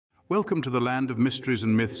Welcome to the land of mysteries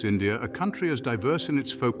and myths, India, a country as diverse in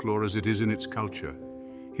its folklore as it is in its culture.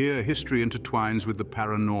 Here, history intertwines with the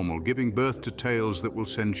paranormal, giving birth to tales that will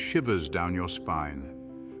send shivers down your spine.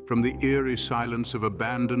 From the eerie silence of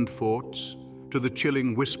abandoned forts to the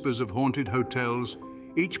chilling whispers of haunted hotels,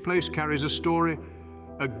 each place carries a story,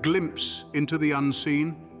 a glimpse into the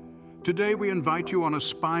unseen. Today we invite you on a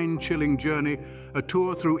spine-chilling journey, a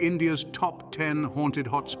tour through India's top 10 haunted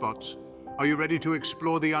hotspots. Are you ready to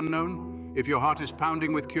explore the unknown? If your heart is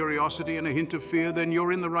pounding with curiosity and a hint of fear, then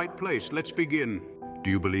you're in the right place. Let's begin. Do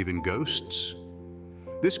you believe in ghosts?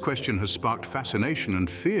 This question has sparked fascination and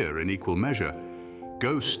fear in equal measure.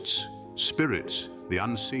 Ghosts, spirits, the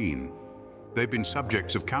unseen. They've been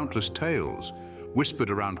subjects of countless tales, whispered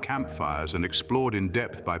around campfires and explored in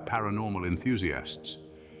depth by paranormal enthusiasts.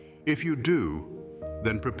 If you do,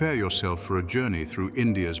 then prepare yourself for a journey through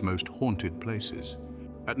India's most haunted places.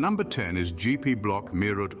 At number 10 is GP Block,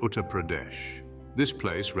 Meerut, Uttar Pradesh. This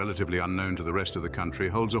place, relatively unknown to the rest of the country,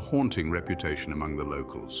 holds a haunting reputation among the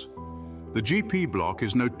locals. The GP Block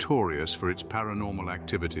is notorious for its paranormal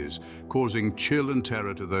activities, causing chill and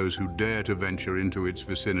terror to those who dare to venture into its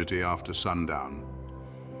vicinity after sundown.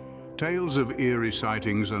 Tales of eerie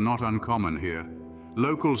sightings are not uncommon here.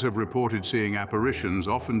 Locals have reported seeing apparitions,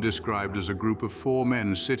 often described as a group of 4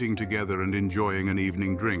 men sitting together and enjoying an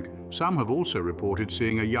evening drink. Some have also reported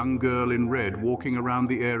seeing a young girl in red walking around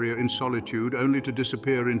the area in solitude, only to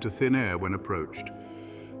disappear into thin air when approached.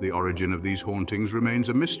 The origin of these hauntings remains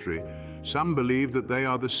a mystery. Some believe that they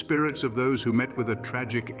are the spirits of those who met with a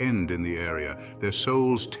tragic end in the area, their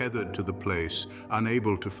souls tethered to the place,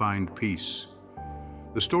 unable to find peace.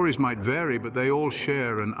 The stories might vary, but they all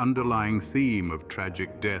share an underlying theme of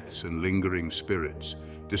tragic deaths and lingering spirits.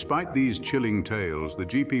 Despite these chilling tales, the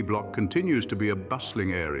GP Block continues to be a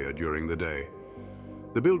bustling area during the day.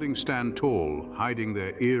 The buildings stand tall, hiding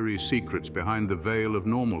their eerie secrets behind the veil of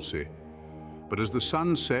normalcy. But as the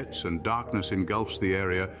sun sets and darkness engulfs the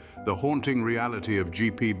area, the haunting reality of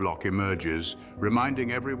GP Block emerges,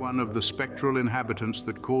 reminding everyone of the spectral inhabitants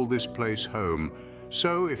that call this place home.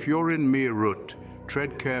 So if you're in Meerut,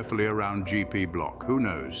 tread carefully around GP Block. Who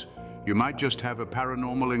knows? You might just have a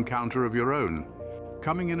paranormal encounter of your own.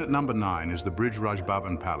 Coming in at number 9 is the Brijraj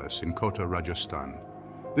Bhawan Palace in Kota, Rajasthan.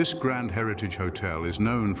 This grand heritage hotel is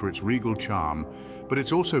known for its regal charm, but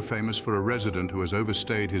it's also famous for a resident who has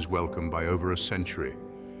overstayed his welcome by over a century.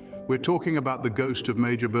 We're talking about the ghost of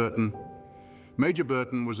Major Burton. Major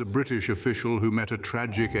Burton was a British official who met a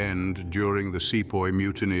tragic end during the Sepoy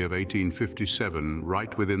Mutiny of 1857,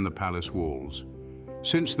 right within the palace walls.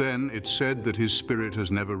 Since then, it's said that his spirit has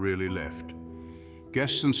never really left.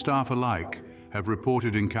 Guests and staff alike have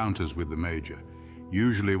reported encounters with the Major,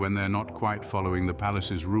 usually when they're not quite following the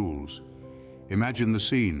palace's rules. Imagine the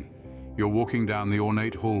scene. You're walking down the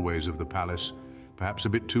ornate hallways of the palace, perhaps a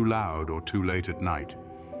bit too loud or too late at night.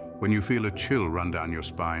 When you feel a chill run down your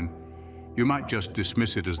spine, you might just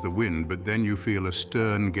dismiss it as the wind, but then you feel a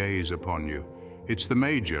stern gaze upon you. It's the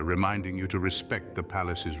Major reminding you to respect the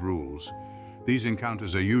palace's rules. These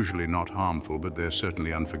encounters are usually not harmful, but they're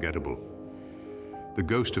certainly unforgettable. The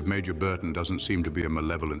ghost of Major Burton doesn't seem to be a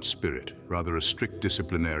malevolent spirit, rather a strict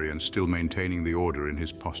disciplinarian still maintaining the order in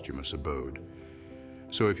his posthumous abode.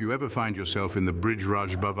 So if you ever find yourself in the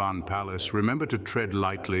Brijraj Bhawan Palace, remember to tread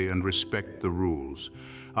lightly and respect the rules.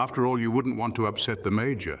 After all, you wouldn't want to upset the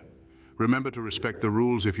Major. Remember to respect the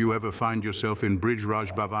rules if you ever find yourself in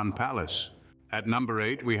Brijraj Bhawan Palace. At number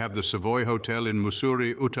 8, we have the Savoy Hotel in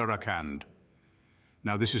Mussoorie, Uttarakhand.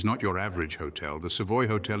 Now, this is not your average hotel. The Savoy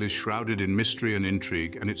Hotel is shrouded in mystery and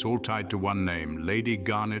intrigue, and it's all tied to one name, Lady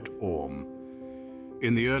Garnet Orme.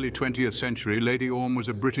 In the early 20th century, Lady Orme was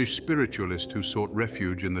a British spiritualist who sought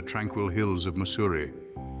refuge in the tranquil hills of Mussoorie.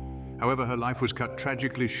 However, her life was cut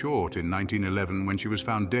tragically short in 1911 when she was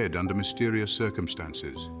found dead under mysterious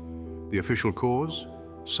circumstances. The official cause?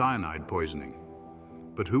 Cyanide poisoning.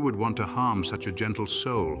 But who would want to harm such a gentle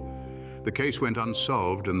soul? The case went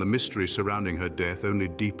unsolved, and the mystery surrounding her death only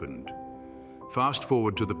deepened. Fast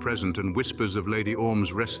forward to the present, and whispers of Lady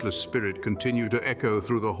Orme's restless spirit continue to echo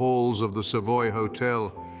through the halls of the Savoy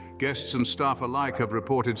Hotel. Guests and staff alike have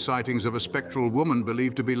reported sightings of a spectral woman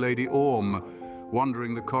believed to be Lady Orme,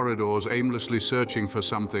 wandering the corridors, aimlessly searching for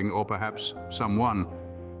something or perhaps someone.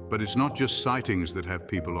 But it's not just sightings that have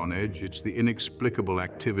people on edge, it's the inexplicable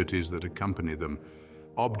activities that accompany them.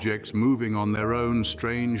 Objects moving on their own,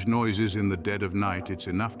 strange noises in the dead of night, it's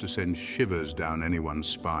enough to send shivers down anyone's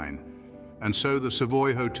spine. And so the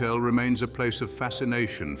Savoy Hotel remains a place of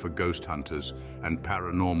fascination for ghost hunters and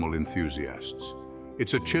paranormal enthusiasts.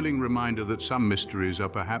 It's a chilling reminder that some mysteries are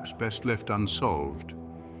perhaps best left unsolved.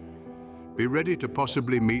 Be ready to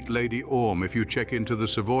possibly meet Lady Orm if you check into the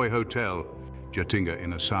Savoy Hotel. Jatinga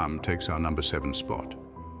in Assam takes our number 7 spot.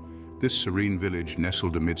 This serene village,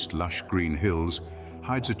 nestled amidst lush green hills,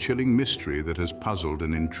 hides a chilling mystery that has puzzled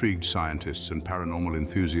and intrigued scientists and paranormal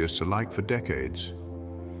enthusiasts alike for decades.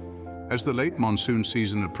 As the late monsoon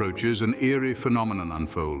season approaches, an eerie phenomenon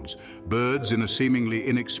unfolds. Birds, in a seemingly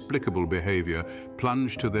inexplicable behavior,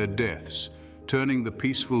 plunge to their deaths, turning the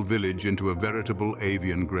peaceful village into a veritable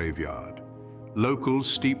avian graveyard. Locals,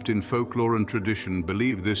 steeped in folklore and tradition,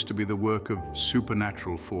 believe this to be the work of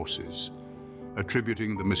supernatural forces,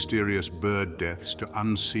 attributing the mysterious bird deaths to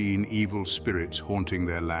unseen evil spirits haunting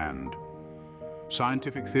their land.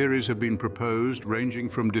 Scientific theories have been proposed, ranging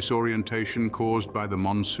from disorientation caused by the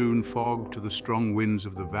monsoon fog to the strong winds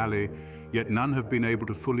of the valley, yet none have been able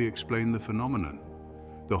to fully explain the phenomenon.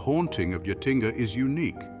 The haunting of Jatinga is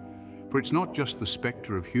unique, for it's not just the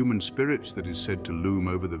spectre of human spirits that is said to loom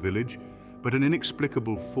over the village, but an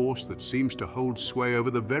inexplicable force that seems to hold sway over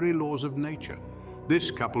the very laws of nature. This,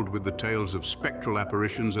 coupled with the tales of spectral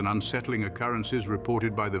apparitions and unsettling occurrences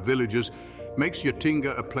reported by the villagers, makes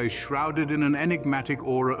Jatinga a place shrouded in an enigmatic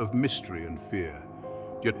aura of mystery and fear.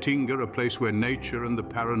 Jatinga, a place where nature and the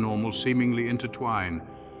paranormal seemingly intertwine,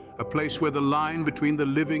 a place where the line between the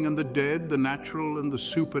living and the dead, the natural and the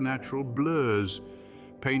supernatural, blurs,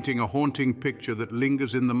 painting a haunting picture that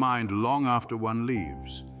lingers in the mind long after one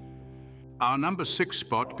leaves. Our number 6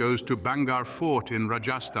 spot goes to Bhangarh Fort in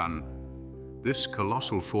Rajasthan. This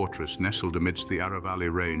colossal fortress, nestled amidst the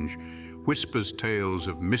Aravalli Range, whispers tales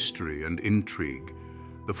of mystery and intrigue.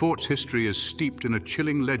 The fort's history is steeped in a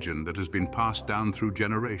chilling legend that has been passed down through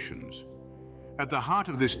generations. At the heart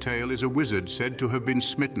of this tale is a wizard said to have been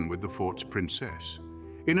smitten with the fort's princess.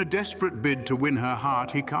 In a desperate bid to win her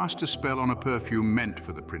heart, he cast a spell on a perfume meant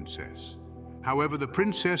for the princess. However, the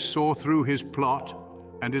princess saw through his plot,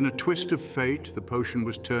 and in a twist of fate, the potion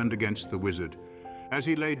was turned against the wizard. As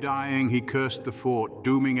he lay dying, he cursed the fort,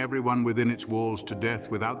 dooming everyone within its walls to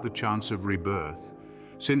death without the chance of rebirth.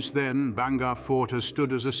 Since then, Bhangarh Fort has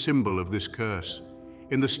stood as a symbol of this curse.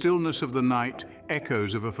 In the stillness of the night,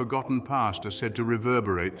 echoes of a forgotten past are said to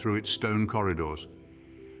reverberate through its stone corridors.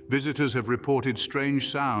 Visitors have reported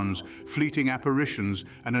strange sounds, fleeting apparitions,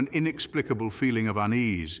 and an inexplicable feeling of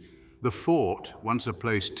unease. The fort, once a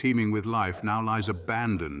place teeming with life, now lies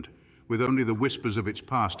abandoned, with only the whispers of its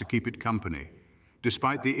past to keep it company.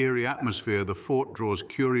 Despite the eerie atmosphere, the fort draws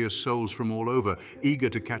curious souls from all over, eager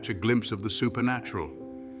to catch a glimpse of the supernatural.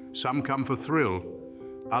 Some come for thrill,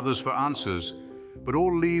 others for answers, but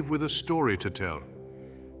all leave with a story to tell.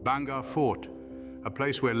 Bhangarh Fort, a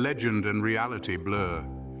place where legend and reality blur.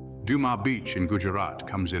 Dumas Beach in Gujarat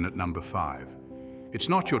comes in at number 5. It's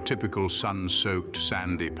not your typical sun-soaked,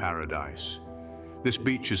 sandy paradise. This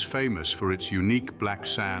beach is famous for its unique black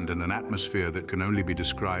sand and an atmosphere that can only be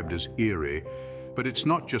described as eerie. But it's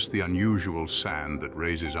not just the unusual sand that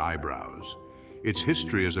raises eyebrows. Its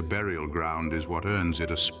history as a burial ground is what earns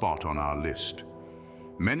it a spot on our list.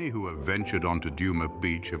 Many who have ventured onto Dumas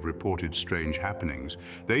Beach have reported strange happenings.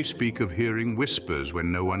 They speak of hearing whispers when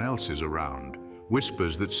no one else is around.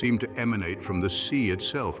 Whispers that seem to emanate from the sea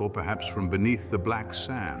itself or perhaps from beneath the black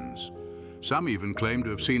sands. Some even claim to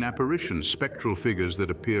have seen apparitions, spectral figures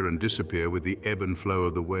that appear and disappear with the ebb and flow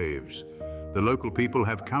of the waves. The local people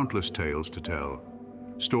have countless tales to tell.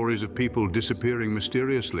 Stories of people disappearing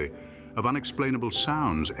mysteriously, of unexplainable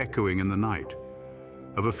sounds echoing in the night,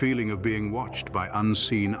 of a feeling of being watched by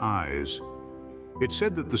unseen eyes. It's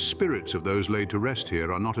said that the spirits of those laid to rest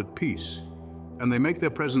here are not at peace, and they make their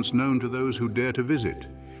presence known to those who dare to visit.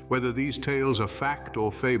 Whether these tales are fact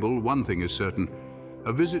or fable, one thing is certain: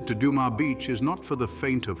 a visit to Dumas Beach is not for the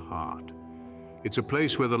faint of heart. It's a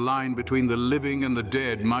place where the line between the living and the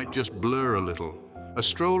dead might just blur a little. A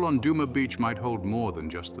stroll on Dumas Beach might hold more than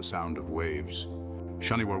just the sound of waves.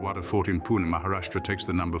 Shaniwarwada Fort in Pune, Maharashtra takes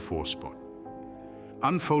the number 4 spot.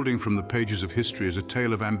 Unfolding from the pages of history is a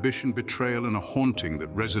tale of ambition, betrayal, and a haunting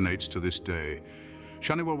that resonates to this day.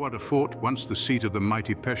 Shaniwarwada Fort, once the seat of the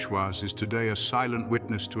mighty Peshwas, is today a silent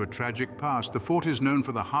witness to a tragic past. The fort is known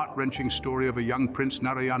for the heart-wrenching story of a young Prince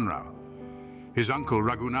Narayan Rao. His uncle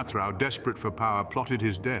Raghunath Rao, desperate for power, plotted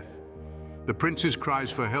his death. The prince's cries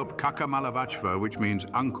for help, Kaka Malavachva, which means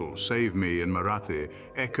uncle, save me in Marathi,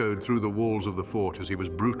 echoed through the walls of the fort as he was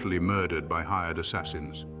brutally murdered by hired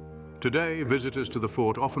assassins. Today, visitors to the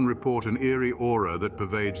fort often report an eerie aura that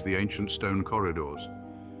pervades the ancient stone corridors.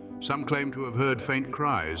 Some claim to have heard faint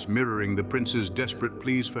cries, mirroring the prince's desperate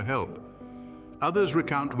pleas for help. Others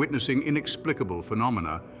recount witnessing inexplicable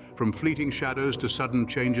phenomena, from fleeting shadows to sudden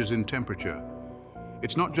changes in temperature.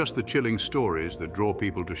 It's not just the chilling stories that draw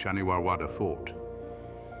people to Shaniwarwada Fort.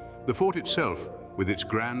 The fort itself, with its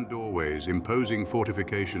grand doorways, imposing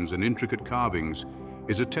fortifications and intricate carvings,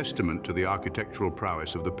 is a testament to the architectural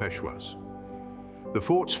prowess of the Peshwas. The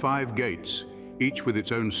fort's 5 gates, each with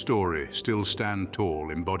its own story, still stand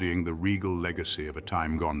tall, embodying the regal legacy of a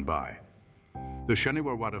time gone by. The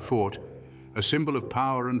Shaniwarwada Fort, a symbol of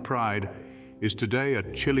power and pride, is today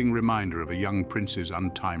a chilling reminder of a young prince's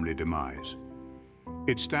untimely demise.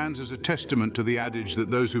 It stands as a testament to the adage that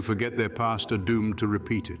those who forget their past are doomed to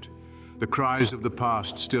repeat it. The cries of the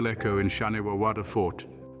past still echo in Shaniwarwada Fort.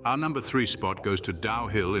 Our number 3 spot goes to Dow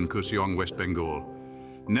Hill in Kurseong, West Bengal.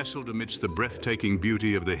 Nestled amidst the breathtaking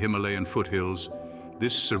beauty of the Himalayan foothills,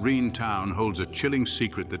 this serene town holds a chilling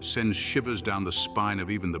secret that sends shivers down the spine of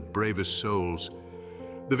even the bravest souls.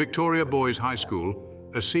 The Victoria Boys High School,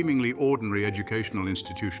 a seemingly ordinary educational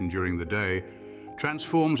institution during the day,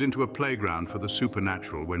 transforms into a playground for the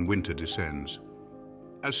supernatural when winter descends.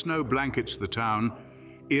 As snow blankets the town,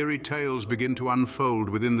 eerie tales begin to unfold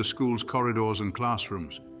within the school's corridors and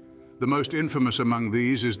classrooms. The most infamous among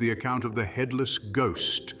these is the account of the headless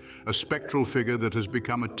ghost, a spectral figure that has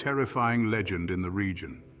become a terrifying legend in the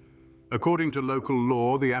region. According to local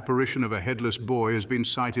law, the apparition of a headless boy has been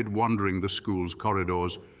sighted wandering the school's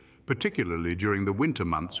corridors, particularly during the winter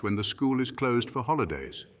months when the school is closed for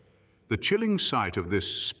holidays. The chilling sight of this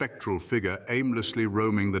spectral figure aimlessly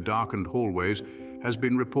roaming the darkened hallways has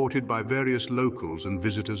been reported by various locals and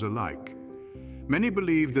visitors alike. Many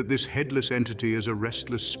believe that this headless entity is a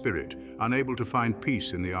restless spirit, unable to find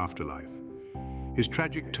peace in the afterlife. His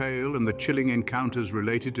tragic tale and the chilling encounters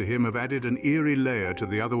related to him have added an eerie layer to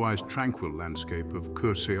the otherwise tranquil landscape of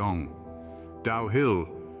Kurseong. Dow Hill,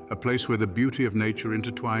 a place where the beauty of nature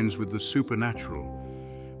intertwines with the supernatural,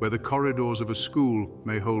 where the corridors of a school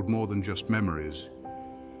may hold more than just memories.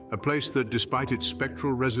 A place that, despite its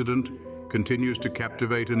spectral resident, continues to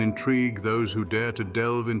captivate and intrigue those who dare to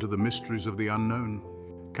delve into the mysteries of the unknown.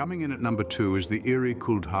 Coming in at number 2 is the eerie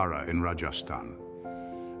Kuldhara in Rajasthan.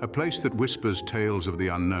 A place that whispers tales of the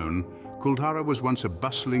unknown, Kuldhara was once a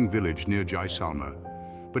bustling village near Jaisalmer,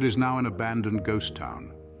 but is now an abandoned ghost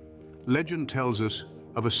town. Legend tells us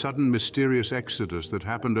of a sudden mysterious exodus that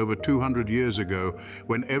happened over 200 years ago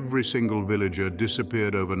when every single villager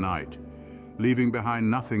disappeared overnight, leaving behind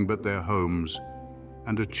nothing but their homes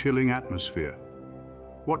and a chilling atmosphere.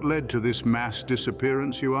 What led to this mass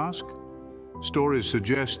disappearance, you ask? Stories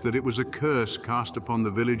suggest that it was a curse cast upon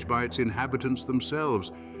the village by its inhabitants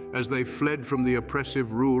themselves as they fled from the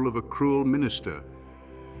oppressive rule of a cruel minister.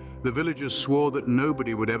 The villagers swore that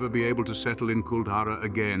nobody would ever be able to settle in Kuldhara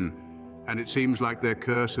again, and it seems like their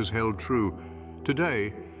curse has held true.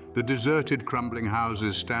 Today, the deserted, crumbling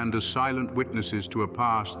houses stand as silent witnesses to a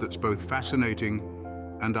past that's both fascinating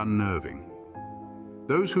and unnerving.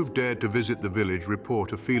 Those who've dared to visit the village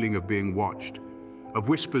report a feeling of being watched, of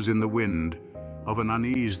whispers in the wind, of an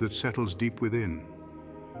unease that settles deep within.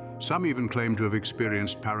 Some even claim to have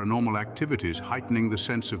experienced paranormal activities, heightening the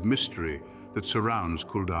sense of mystery that surrounds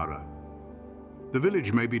Kuldhara. The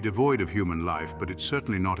village may be devoid of human life, but it's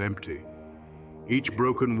certainly not empty. Each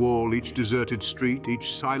broken wall, each deserted street,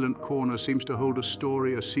 each silent corner seems to hold a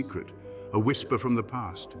story, a secret, a whisper from the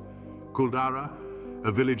past. Kuldhara,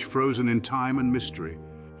 a village frozen in time and mystery.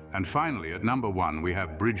 And finally, at number 1, we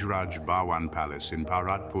have Brijraj Bhawan Palace in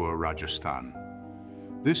Bharatpur, Rajasthan.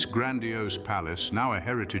 This grandiose palace, now a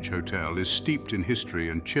heritage hotel, is steeped in history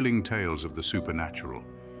and chilling tales of the supernatural.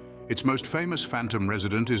 Its most famous phantom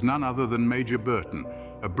resident is none other than Major Burton,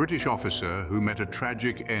 a British officer who met a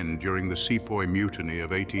tragic end during the Sepoy Mutiny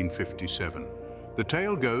of 1857. The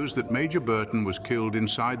tale goes that Major Burton was killed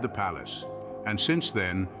inside the palace, and since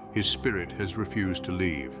then, his spirit has refused to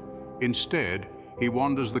leave. Instead, he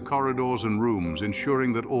wanders the corridors and rooms,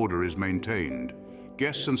 ensuring that order is maintained.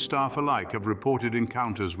 Guests and staff alike have reported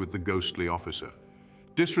encounters with the ghostly officer.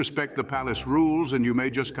 Disrespect the palace rules and you may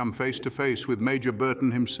just come face to face with Major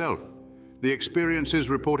Burton himself. The experiences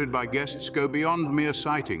reported by guests go beyond mere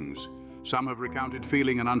sightings. Some have recounted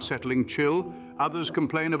feeling an unsettling chill, others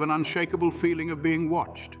complain of an unshakable feeling of being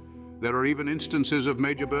watched. There are even instances of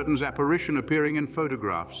Major Burton's apparition appearing in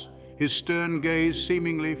photographs, his stern gaze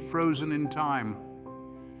seemingly frozen in time.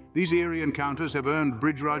 These eerie encounters have earned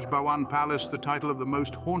Brijraj Bhawan Palace the title of the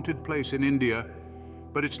most haunted place in India.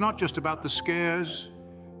 But it's not just about the scares.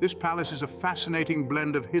 This palace is a fascinating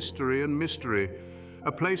blend of history and mystery,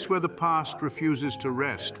 a place where the past refuses to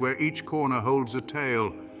rest, where each corner holds a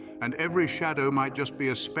tale, and every shadow might just be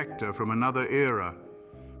a spectre from another era.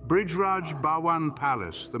 Brijraj Bhawan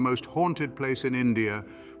Palace, the most haunted place in India,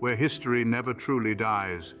 where history never truly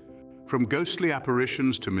dies. From ghostly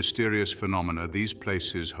apparitions to mysterious phenomena, these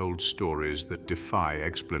places hold stories that defy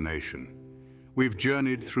explanation. We've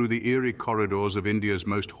journeyed through the eerie corridors of India's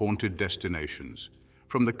most haunted destinations,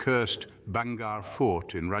 from the cursed Bhangarh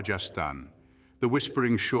Fort in Rajasthan, the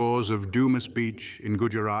whispering shores of Dumas Beach in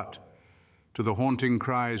Gujarat, to the haunting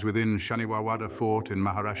cries within Shaniwarwada Fort in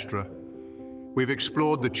Maharashtra. We've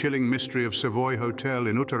explored the chilling mystery of Savoy Hotel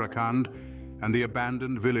in Uttarakhand and the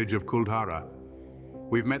abandoned village of Kuldhara.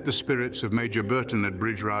 We've met the spirits of Major Burton at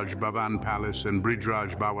Brijraj Bhawan Palace and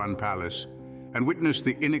Brijraj Bhawan Palace, and witnessed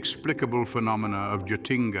the inexplicable phenomena of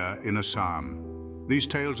Jatinga in Assam. These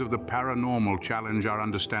tales of the paranormal challenge our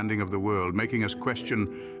understanding of the world, making us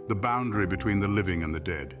question the boundary between the living and the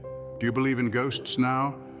dead. Do you believe in ghosts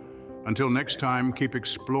now? Until next time, keep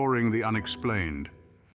exploring the unexplained.